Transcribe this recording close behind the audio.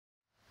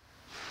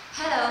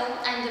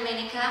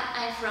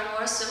I'm from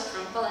Warsaw,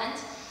 from Poland,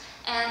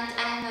 and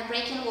I'm a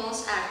breaking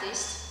walls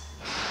artist.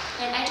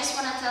 And I just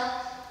want to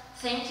tell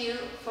thank you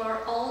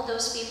for all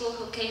those people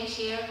who came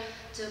here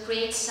to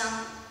create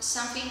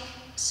something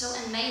so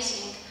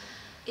amazing.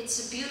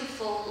 It's a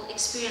beautiful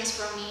experience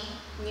for me,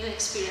 new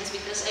experience,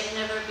 because I've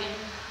never been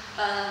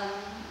a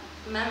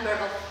member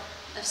of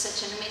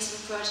such an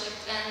amazing project,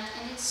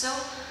 and it's so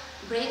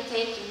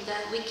breathtaking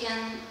that we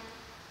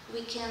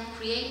can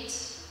create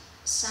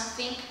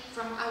something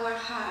from our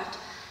heart,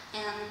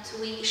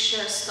 and we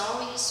share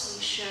stories,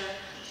 we share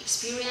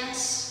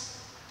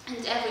experience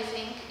and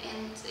everything,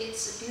 and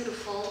it's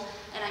beautiful,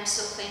 and I'm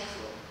so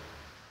thankful.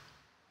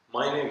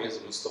 My name is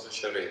Mustafa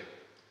Sharif,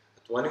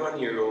 a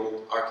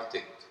 21-year-old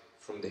architect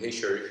from the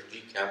Haitian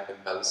refugee camp in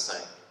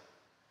Palestine.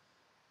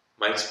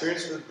 My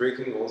experience with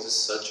breaking walls is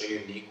such a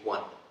unique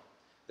one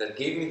that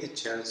gave me the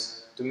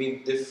chance to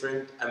meet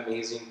different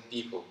amazing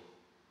people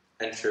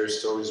and share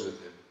stories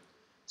with them.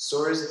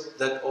 Stories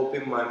that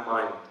open my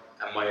mind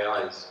and my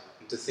eyes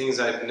into things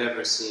I've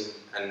never seen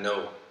and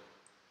know.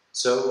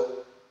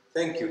 So,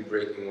 thank you,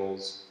 Breaking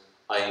Walls.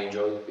 I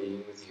enjoyed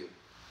being with you.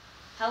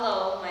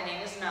 Hello, my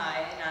name is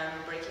Nai, and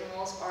I'm a Breaking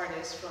Walls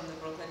artist from the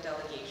Brooklyn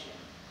delegation.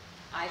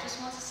 I just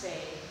want to say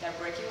that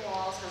Breaking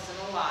Walls has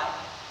done a lot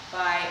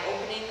by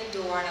opening the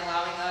door and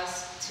allowing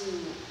us to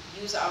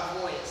use our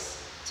voice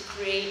to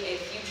create a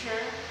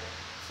future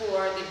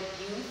for the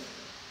youth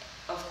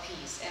of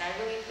peace. And I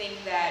really think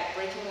that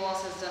Breaking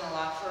Walls has done a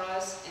lot for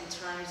us in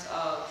terms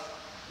of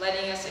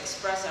letting us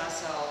express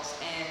ourselves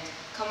and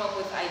come up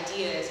with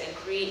ideas and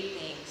create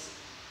things.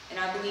 And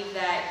I believe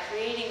that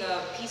creating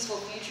a peaceful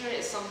future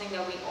is something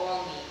that we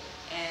all need.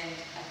 And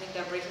I think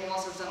that Breaking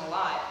Walls has done a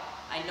lot.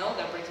 I know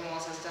that Breaking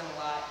Walls has done a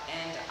lot.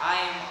 And I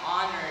am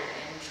honored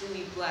and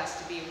truly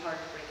blessed to be a part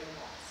of Breaking Walls.